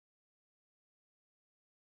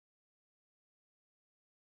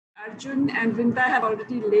Arjun and Vrinda have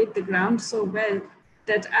already laid the ground so well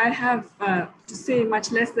that I have to say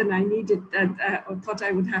much less than I needed or thought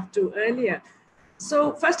I would have to earlier.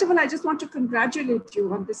 So first of all, I just want to congratulate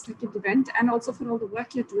you on this second event and also for all the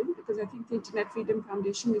work you're doing, because I think the Internet Freedom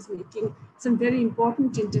Foundation is making some very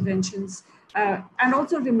important interventions and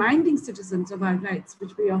also reminding citizens of our rights,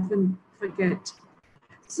 which we often forget.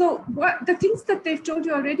 So the things that they've told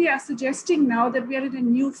you already are suggesting now that we are in a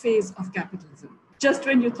new phase of capitalism. Just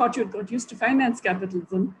when you thought you got used to finance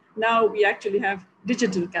capitalism, now we actually have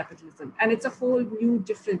digital capitalism, and it's a whole new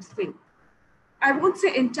different thing. I won't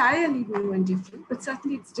say entirely new and different, but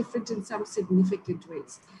certainly it's different in some significant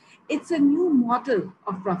ways. It's a new model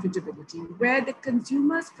of profitability where the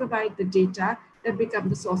consumers provide the data that become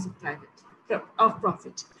the source of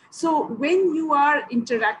profit. So when you are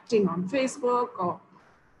interacting on Facebook or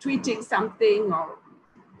tweeting something or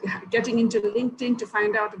getting into LinkedIn to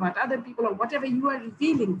find out about other people or whatever, you are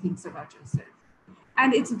revealing things about yourself.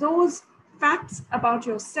 And it's those facts about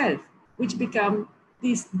yourself which become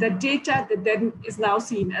the data that then is now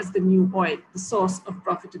seen as the new oil, the source of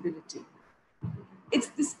profitability. It's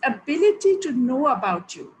this ability to know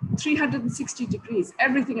about you, 360 degrees,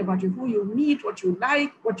 everything about you, who you meet, what you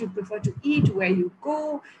like, what you prefer to eat, where you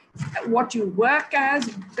go, what you work as,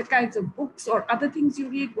 the kinds of books or other things you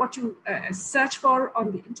read, what you search for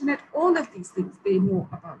on the internet, all of these things they know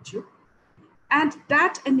about you. And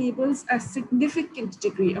that enables a significant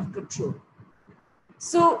degree of control.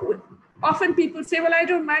 So often people say, well, I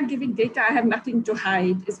don't mind giving data, I have nothing to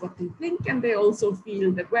hide, is what they think. And they also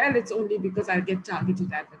feel that, well, it's only because I get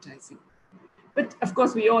targeted advertising. But of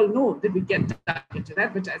course, we all know that we get targeted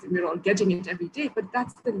advertising. We're all getting it every day, but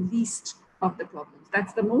that's the least of the problems.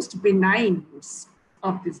 That's the most benign use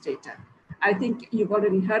of this data. I think you've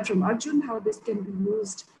already heard from Arjun how this can be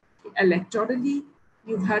used electorally.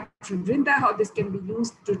 You've heard from Vrinda how this can be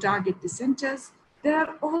used to target dissenters. There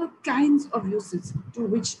are all kinds of uses to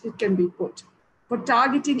which it can be put for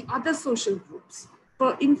targeting other social groups,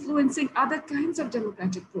 for influencing other kinds of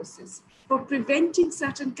democratic process, for preventing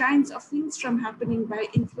certain kinds of things from happening by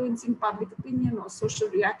influencing public opinion or social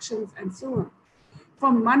reactions and so on,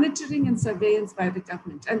 for monitoring and surveillance by the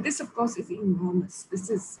government. And this, of course, is enormous.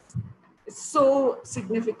 This is so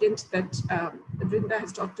significant that Vrinda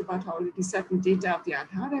has talked about how already certain data of the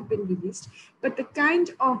Aadhaar have been released, but the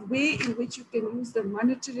kind of way in which you can use the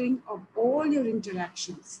monitoring of all your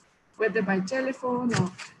interactions, whether by telephone or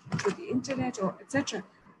through the internet or etc.,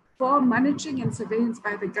 for monitoring and surveillance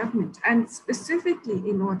by the government, and specifically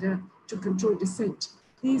in order to control dissent.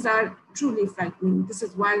 These are truly frightening. This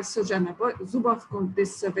is why Sojana Zuboff called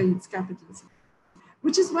this surveillance capitalism,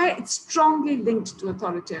 which is why it's strongly linked to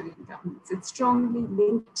authoritarian governments. It's strongly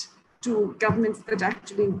linked to governments that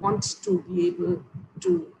actually want to be able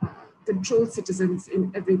to control citizens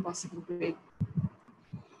in every possible way.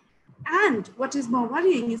 And what is more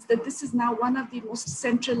worrying is that this is now one of the most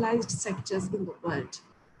centralized sectors in the world.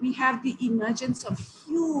 We have the emergence of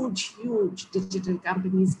huge, huge digital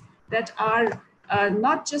companies that are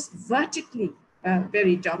not just vertically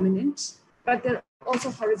very dominant, but they're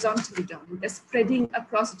also horizontally dominant. They're spreading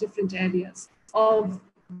across different areas of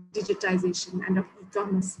digitization and of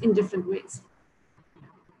e-commerce in different ways.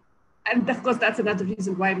 And of course, that's another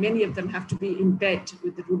reason why many of them have to be in bed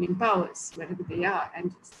with the ruling powers, wherever they are,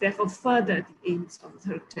 and therefore further the aims of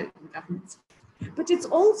authoritarian governments. But it's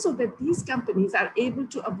also that these companies are able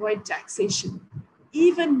to avoid taxation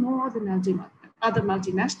even more than other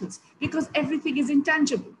multinationals, because everything is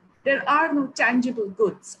intangible. There are no tangible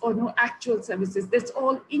goods or no actual services. There's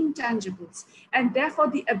all intangibles. And therefore,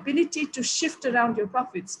 the ability to shift around your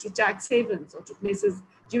profits to tax havens or to places,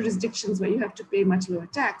 jurisdictions where you have to pay much lower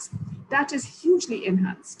tax, that is hugely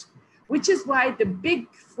enhanced, which is why the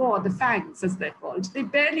big four, the FANGs as they're called, they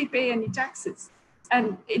barely pay any taxes.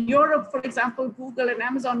 And in Europe, for example, Google and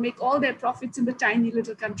Amazon make all their profits in the tiny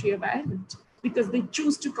little country of Ireland because they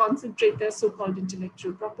choose to concentrate their so-called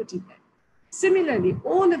intellectual property there. Similarly,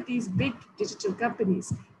 all of these big digital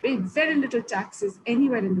companies pay very little taxes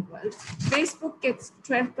anywhere in the world. Facebook gets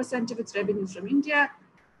 12% of its revenues from India,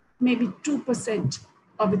 maybe 2%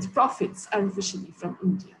 of its profits are officially from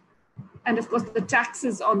India. And of course, the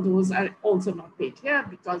taxes on those are also not paid here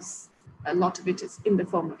because a lot of it is in the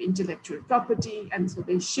form of intellectual property, and so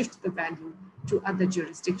they shift the value to other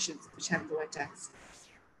jurisdictions which have lower tax.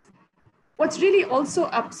 What's really also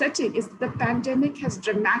upsetting is that the pandemic has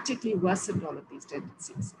dramatically worsened all of these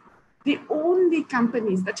tendencies. The only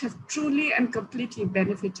companies that have truly and completely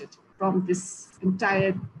benefited from this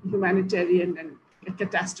entire humanitarian and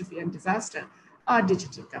catastrophe and disaster are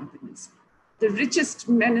digital companies. The richest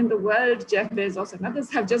men in the world, Jeff Bezos and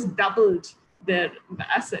others, have just doubled their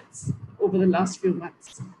assets over the last few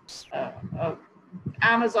months.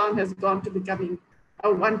 Amazon has gone to becoming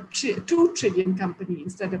a 2 trillion company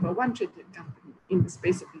instead of a 1 trillion company in the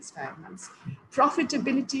space of these 5 months.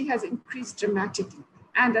 Profitability has increased dramatically.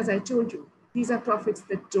 And as I told you, these are profits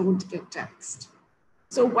that don't get taxed.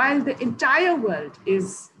 So while the entire world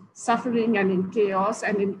is suffering and in chaos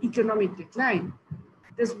and in economic decline,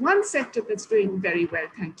 there's one sector that's doing very well,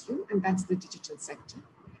 thank you, and that's the digital sector.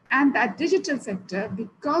 And that digital sector,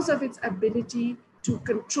 because of its ability to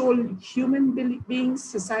control human beings,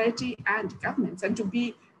 society, and governments, and to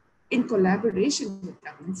be in collaboration with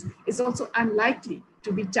governments, is also unlikely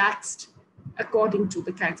to be taxed according to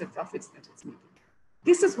the kinds of profits that it's making.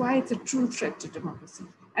 This is why it's a true threat to democracy.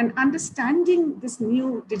 And understanding this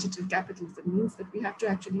new digital capitalism means that we have to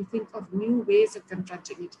actually think of new ways of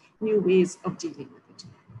confronting it, new ways of dealing with it.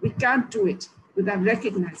 We can't do it without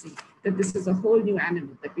recognizing that this is a whole new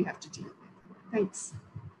animal that we have to deal with. Thanks.